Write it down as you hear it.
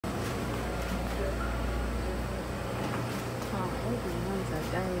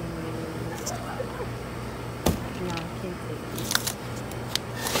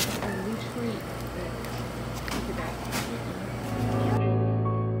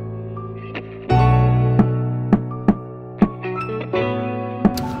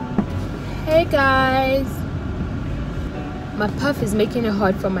guys. My puff is making it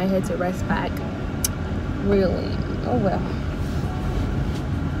hard for my head to rest back. Really. Oh well.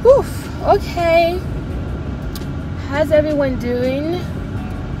 Whew. Okay. How's everyone doing?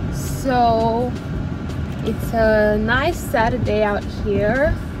 So it's a nice Saturday out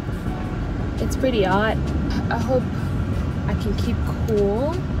here. It's pretty hot. I hope I can keep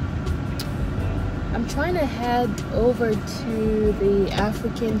cool. I'm trying to head over to the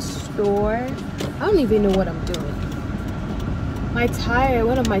African store. I don't even know what I'm doing.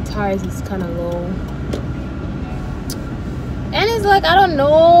 One of my tires is kind of low. And it's like, I don't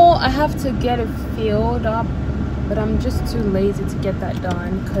know, I have to get it filled up, but I'm just too lazy to get that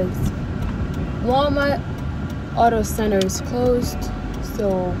done because Walmart Auto Center is closed.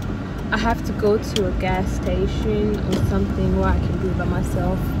 So I have to go to a gas station or something where I can do it by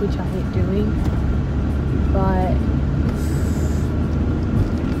myself, which I hate doing. But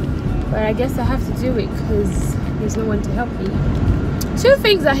I guess I have to do it because there's no one to help me. Two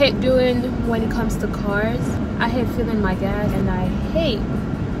things I hate doing when it comes to cars. I hate filling my gas, and I hate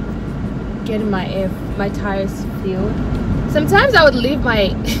getting my tires filled. Sometimes I would leave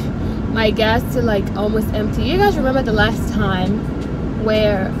my gas to like almost empty. You guys remember the last time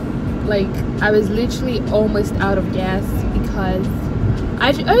where like I was literally almost out of gas because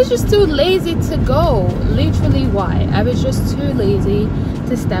I was just too lazy to go. Literally, why? I was just too lazy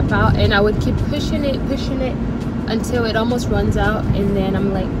to step out, and I would keep pushing it until it almost runs out, and then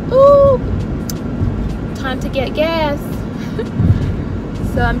I'm like, ooh, time to get gas.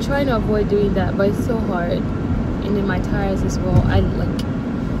 So I'm trying to avoid doing that, but it's so hard. And then my tires as well, I like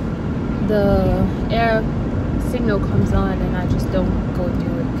the air signal comes on and I just don't go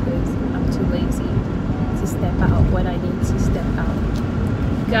do it because I'm too lazy to step out when I need to step out.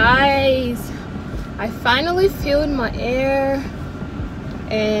 Guys, I finally filled my air,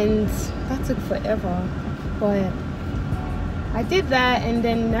 and that took forever, but I did that. And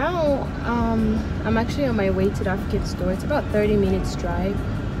then now I'm actually on my way to the African store. It's about 30 minutes drive.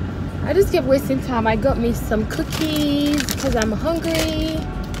 I just kept wasting time. I got me some cookies because I'm hungry.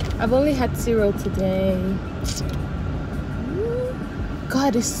 I've only had cereal today.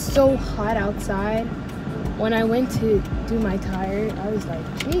 God, it's so hot outside. When I went to do my tire, I was like,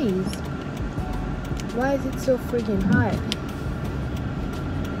 geez, why is it so freaking hot?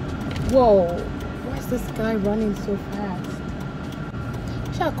 Whoa, why is this guy running so fast?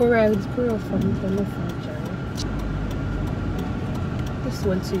 This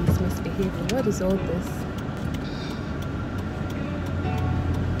one too is misbehaving. What is all this?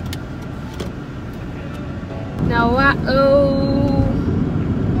 Now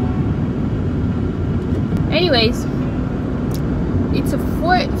anyways, it's a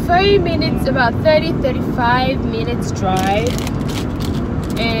 30 minutes, about 35 minutes drive,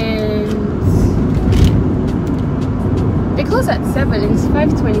 and they close at 7 and it's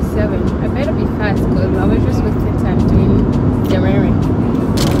 5:27. I better be fast because I was just wasting time doing the errand.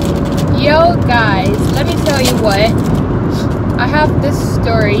 Yo guys, let me tell you what, I have this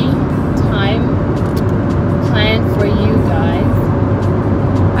story time planned for you guys.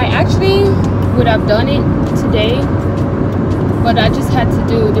 I actually would have done it today, but I just had to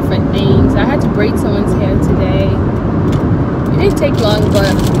do different things. I had to braid someone's hair today. It didn't take long,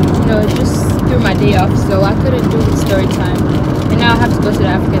 but you know, just threw my day off, so I couldn't do the story time. And now I have to go to the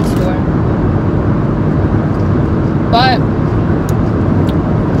African store. But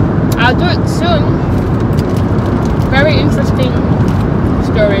I'll do it soon. Very interesting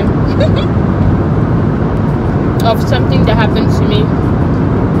story of something that happened to me.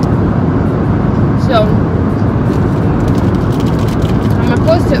 So I'm gonna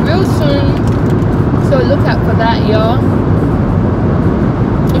post it real soon, so look out for that, y'all.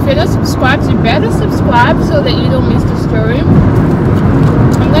 If you're not subscribed, you better subscribe so that you don't miss the story.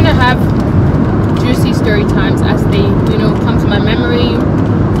 I'm gonna have juicy story times as they, you know, come to my memory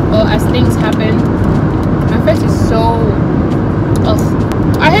or as things happen. My face is so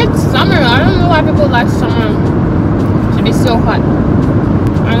I hate summer. I don't know why people like summer to be so hot.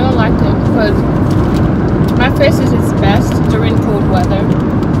 I don't like it because my face is its best during cold weather.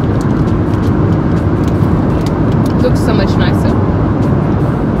 It looks so much nicer.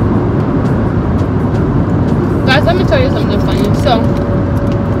 Guys, let me tell you something funny. So,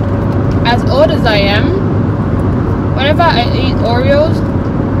 as old as I am, whenever I eat Oreos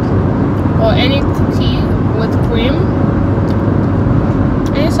or any cookie with cream,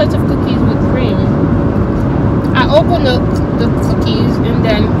 any sorts of cookies with cream, I open the cookies and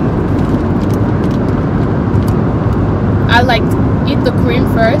then I like eat the cream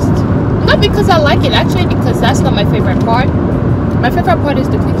first. Not because I like it, actually, because that's not my favorite part. My favorite part is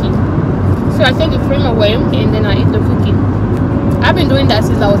the cookie. So So I take the cream away and then I eat the cookie. I've been doing that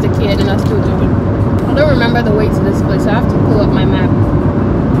since I was a kid and I still do it. I don't remember the way to this place, so I have to pull up my map.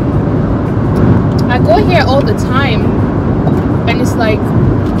 I go here all the time and it's like,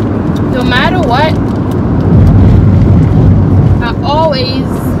 no matter what, I always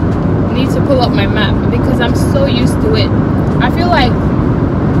need to pull up my map because I'm so used to it. I feel like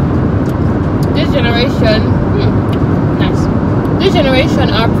this generation, nice. This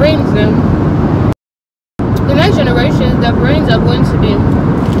generation, our brains, the next generation, their brains are going to be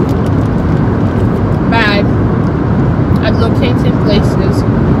bad at locating places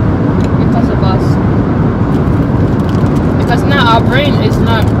because of us. Because now our brain is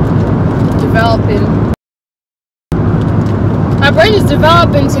not developing. Our brain is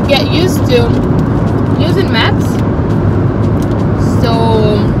developing to get used to using maps. So,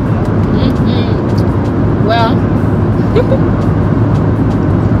 well,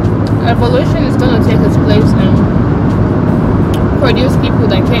 evolution is going to take its place and produce people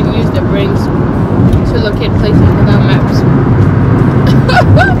that can't use their brains to locate places without maps.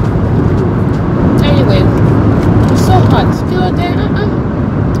 Anyways, it's so hot. Still there. I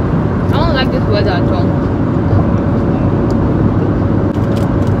don't like this weather at all.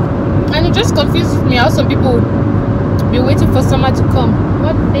 And it just confuses me how some people be waiting for summer to come.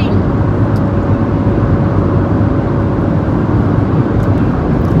 What thing?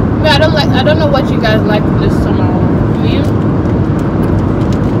 I don't know what you guys like this summer. Do you?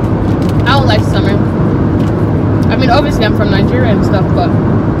 I don't like summer. I mean, obviously I'm from Nigeria and stuff, but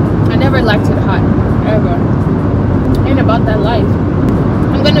I never liked it hot, ever. Ain't about that life.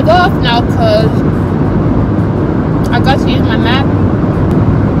 I'm gonna go off now because I got to use my map,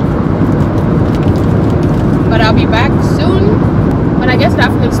 but I'll be back soon. When I get to the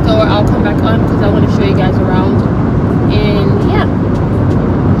African store, I'll come back on because I want to show you guys around. And yeah,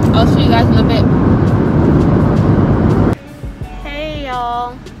 I'll see you guys in a bit. Hey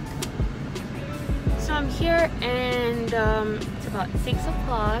y'all. So I'm here and it's about 6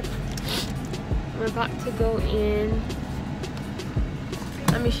 o'clock. We're about to go in.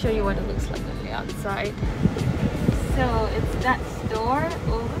 Let me show you what it looks like on the outside. So it's that store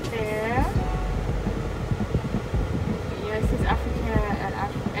over there. Yeah, it says Africa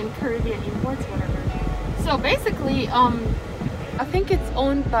and Caribbean Imports, whatever. So basically, I think it's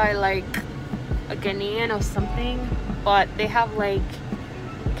owned by like a Ghanaian or something, but they have like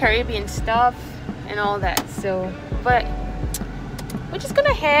Caribbean stuff and all that. So, but we're just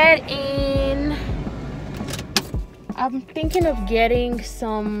gonna head in. I'm thinking of getting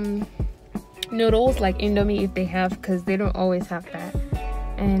some noodles like Indomie if they have, because they don't always have that,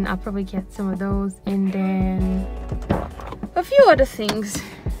 and I'll probably get some of those and then a few other things.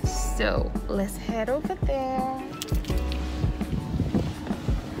 So let's head over there.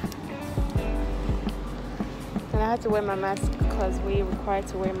 And I have to wear my mask because we're required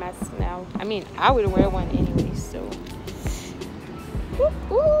to wear masks now. I mean, I would wear one anyway, so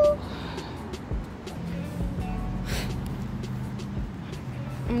woo-hoo.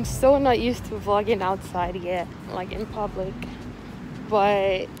 I'm so not used to vlogging outside yet, like in public,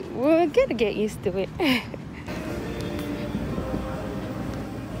 but we're gonna get used to it.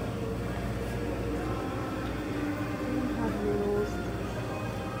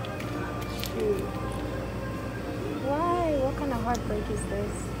 Why? What kind of heartbreak is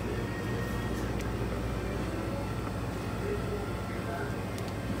this?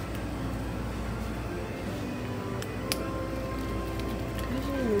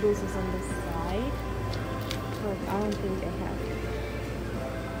 Noodles is on the side, but I don't think they have it.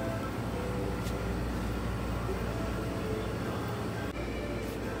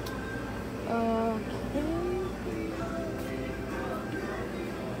 Okay.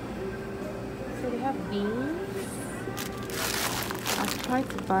 So they have beans. I've tried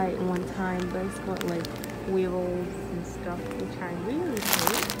to buy it one time, but it's got like wheels and stuff, which I really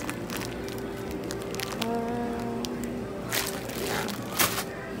hate.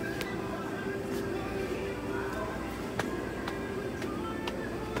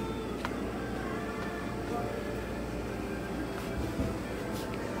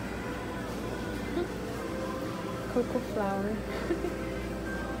 Cocoa flour.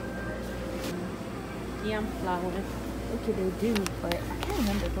 Yam flour. Okay, they do, but I can't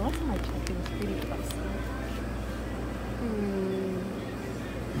remember. The last time I checked, it was pretty pricey.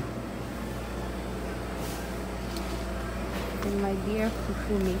 And my dear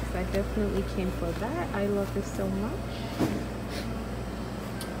fufu mix, I definitely came for that. I love this so much.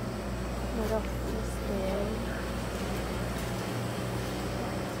 What else is there?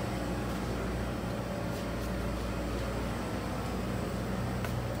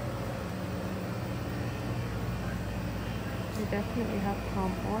 We definitely have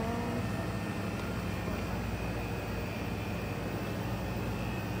palm oil.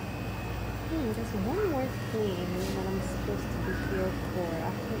 There's one more thing that I'm supposed to be here for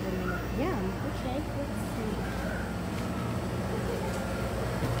after the minute. Yeah, okay, let's see.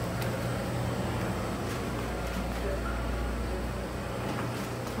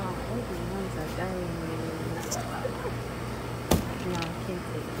 Oh, all the ones are dying. No, I can't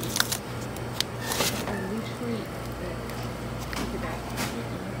take it. I literally, look at that.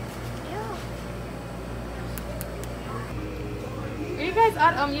 Yeah. You guys,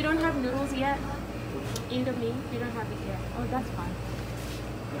 you don't have noodles yet? Indomie? You don't have it yet. Oh, that's fine.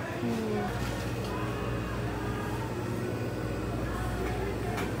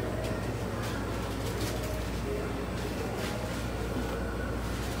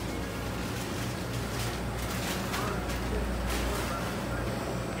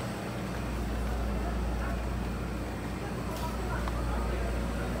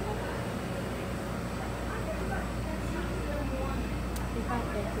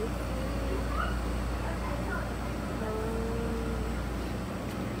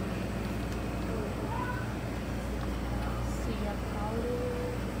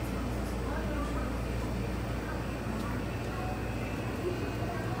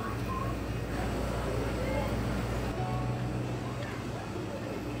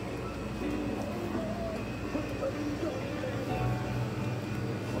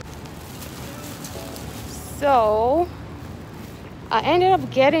 So I ended up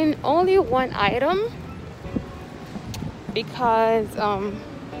getting only one item because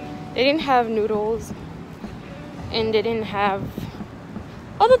they didn't have noodles and they didn't have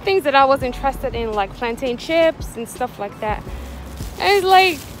other things that I was interested in, like plantain chips and stuff like that. And it's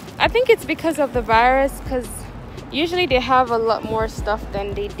like, I think it's because of the virus, because usually they have a lot more stuff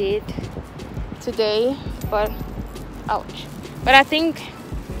than they did today. But ouch. But I think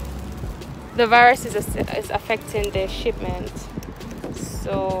the virus is affecting the shipment.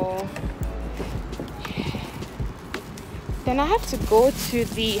 So then I have to go to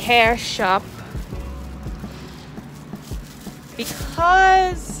the hair shop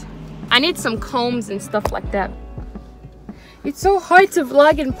because I need some combs and stuff like that. It's so hard to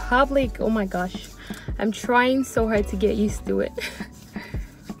vlog in public. Oh my gosh, I'm trying so hard to get used to it.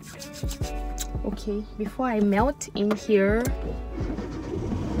 Okay, before I melt in here,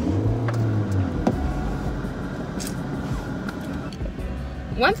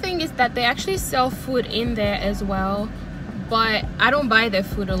 one thing is that they actually sell food in there as well, but I don't buy their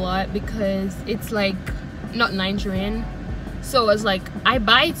food a lot because it's like not Nigerian. So it's like I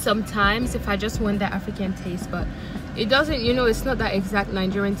buy it sometimes if I just want that African taste, but it doesn't, you know, it's not that exact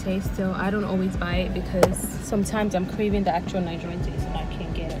Nigerian taste. So I don't always buy it because sometimes I'm craving the actual Nigerian taste and I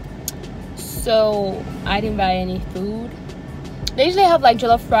can't get it. So I didn't buy any food. They usually have like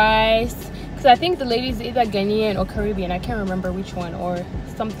jollof rice, because I think the lady's either Ghanaian or Caribbean, I can't remember which one, or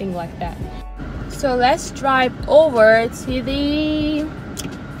something like that. So let's drive over to the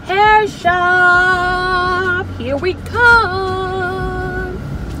hair shop. Here we come.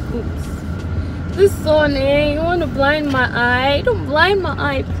 Oops. The sun, you want to blind my eye? Don't blind my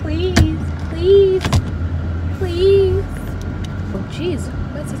eye, please, please, please. Oh jeez,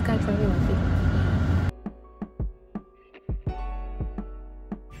 what's this guy driving my feet?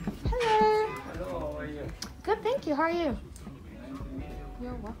 Hello. Hello, how are you? Good, thank you. How are you?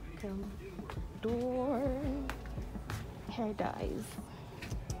 You're welcome. Door. Hair dyes.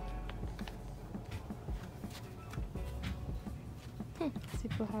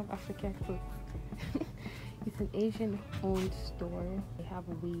 People have African food. It's an Asian owned store. They have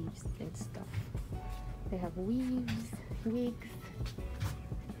weaves and stuff. They have weaves, wigs.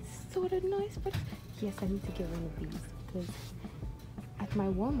 Sort of nice, but yes, I need to get one of these because at my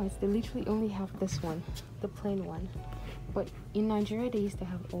Walmarts they literally only have this one, the plain one. But in Nigeria they used to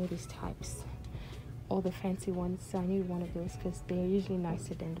have all these types, all the fancy ones. So I need one of those because they're usually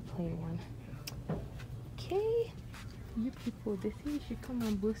nicer than the plain one. Okay. You people, they say you should come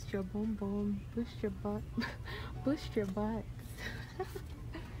and boost your bum bum, boost your butt, boost your butts.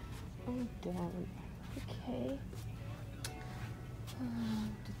 I'm done. Okay.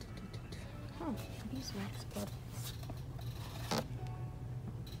 Oh, these wax buttons.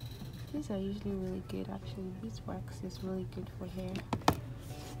 These are usually really good actually. This wax is really good for hair.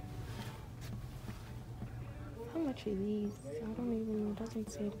 How much are these? I don't even know. It doesn't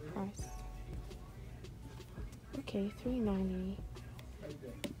say the price. Okay, $3.90.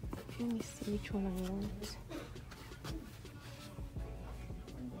 Let me see which one I want.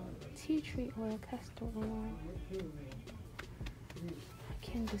 Tea tree oil, castor oil. I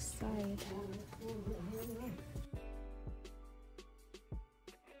can't decide.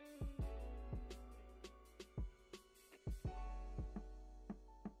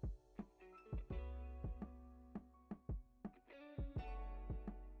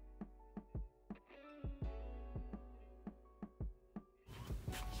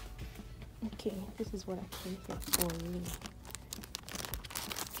 Okay, this is what I came here for, really.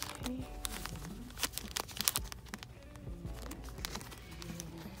 Okay.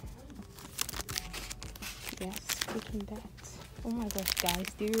 Yes, taking that. Oh my gosh, guys,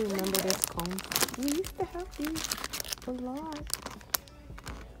 do you remember this comb? We used to have these a lot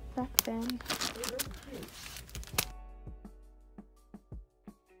back then.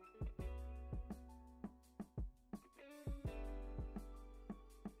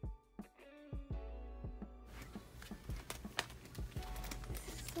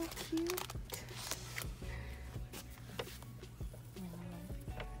 So cute.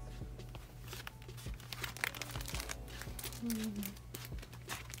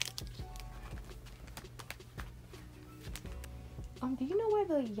 Do you know where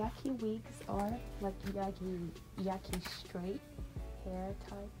the yaki wigs are? Like yaki straight hair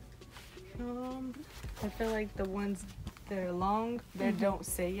type? I feel like the ones that are long, they don't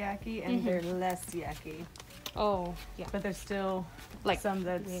say yaki, and they're less yaki. Oh, yeah. But there's still like some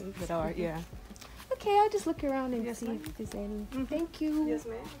that are, yeah. Okay, I'll just look around and see ma'am. if there's any. Thank you. Yes,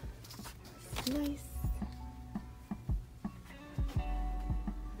 ma'am. Nice.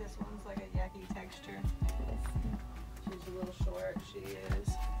 This one's like a yaki texture. She's a little short, she is.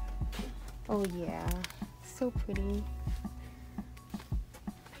 Oh yeah, so pretty.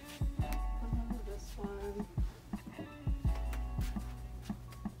 This one.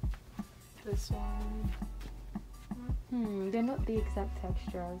 This one. They're not the exact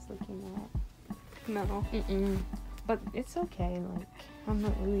texture I was looking at. No. But it's okay, like, I'm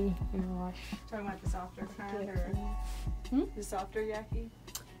not really in a rush. Talking about the softer kind or the softer yaki?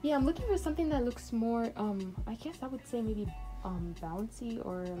 Yeah, I'm looking for something that looks more, I guess I would say maybe bouncy,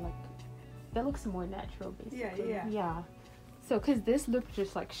 or like, that looks more natural, basically. Yeah. So, because this looked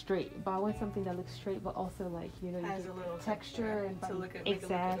just like straight, but I want something that looks straight, but also like, you know, has a little texture and to look at,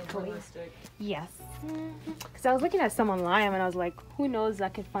 exactly. Realistic. Yes. Because I was looking at some online and I was like, who knows, I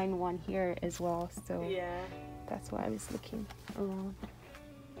could find one here as well. So yeah, that's why I was looking around.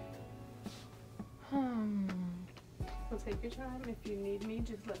 Well, take your time. If you need me,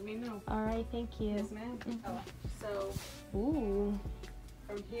 just let me know. All right, thank you. Yes, ma'am. So, Ooh.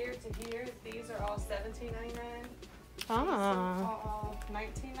 from here to here, these are all $17.99. Ah. These are all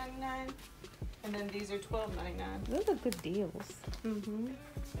 $19.99, and then these are $12.99. Those are good deals. All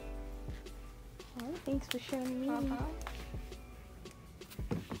right, thanks for showing me.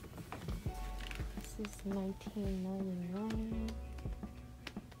 This is $19.99.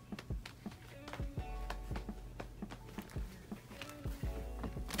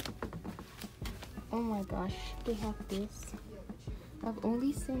 Oh my gosh, they have this. I've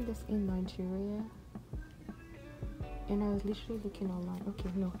only seen this in Nigeria. And I was literally looking online. Okay,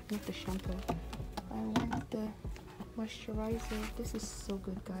 no, not the shampoo. I want the moisturizer. This is so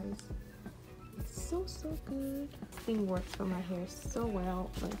good, guys. It's so good. This thing works for my hair so well.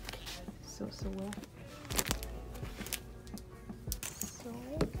 Like, so well. So,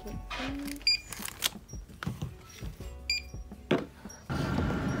 get these.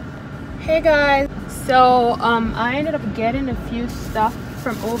 Hey guys. So, I ended up getting a few stuff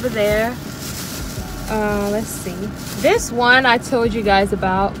from over there. Let's see. This one I told you guys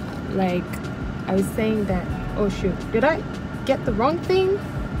about. Like, I was saying that, oh shoot, did I get the wrong thing?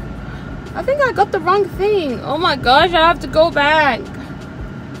 I think I got the wrong thing. Oh my gosh, I have to go back.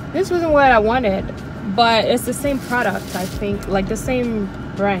 This wasn't what I wanted, but it's the same product, I think, like the same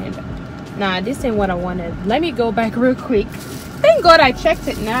brand. Nah, this ain't what I wanted. Let me go back real quick. Thank God I checked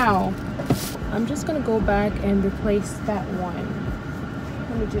it now. I'm just gonna go back and replace that one.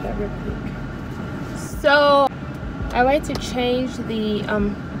 Let me do that real quick. So I went to change the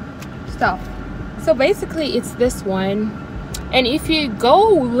stuff. So basically it's this one, and if you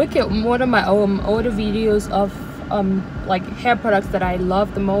go look at one of my older videos of like hair products that I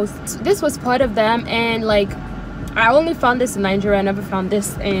love the most, this was part of them. And like, I only found this in Nigeria. I never found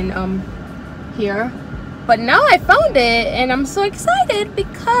this in here, but now I found it and I'm so excited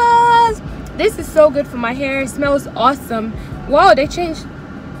because this is so good for my hair. It smells awesome. Wow, they changed.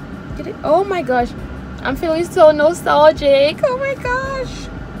 Did it? Oh my gosh, I'm feeling so nostalgic. Oh my gosh,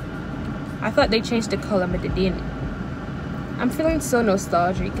 I thought they changed the color, but they didn't. I'm feeling so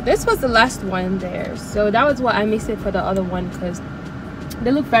nostalgic. This was the last one there, so that was why I mixed it for the other one, because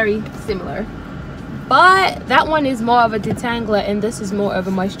they look very similar. But that one is more of a detangler and this is more of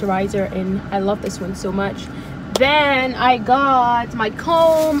a moisturizer, and I love this one so much. Then I got my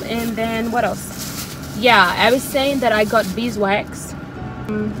comb, and then what else? Yeah, I was saying that I got beeswax.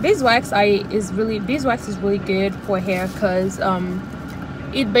 Beeswax is really good for hair, because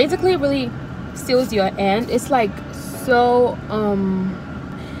it basically really seals your end. It's like so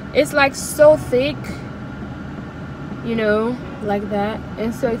It's like so thick, you know, like that.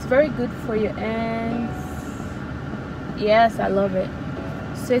 And so it's very good for your ends. Yes, I love it.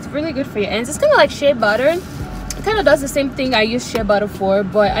 So it's really good for your ends. It's kind of like shea butter. It kind of does the same thing I use shea butter for,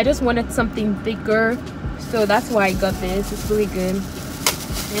 but I just wanted something thicker, so that's why I got this. It's really good.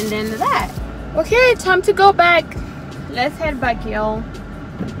 And then that. Okay, time to go back. Let's head back, y'all.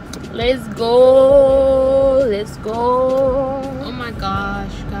 Let's go. Let's go. Oh my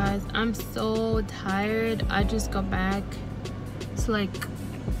gosh, guys, I'm so tired. I just got back. It's like,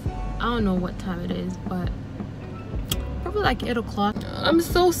 I don't know what time it is, but probably like 8 o'clock. I'm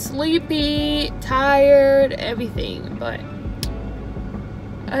so sleepy, tired, everything, but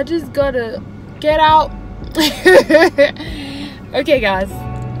I just gotta get out. Okay, guys.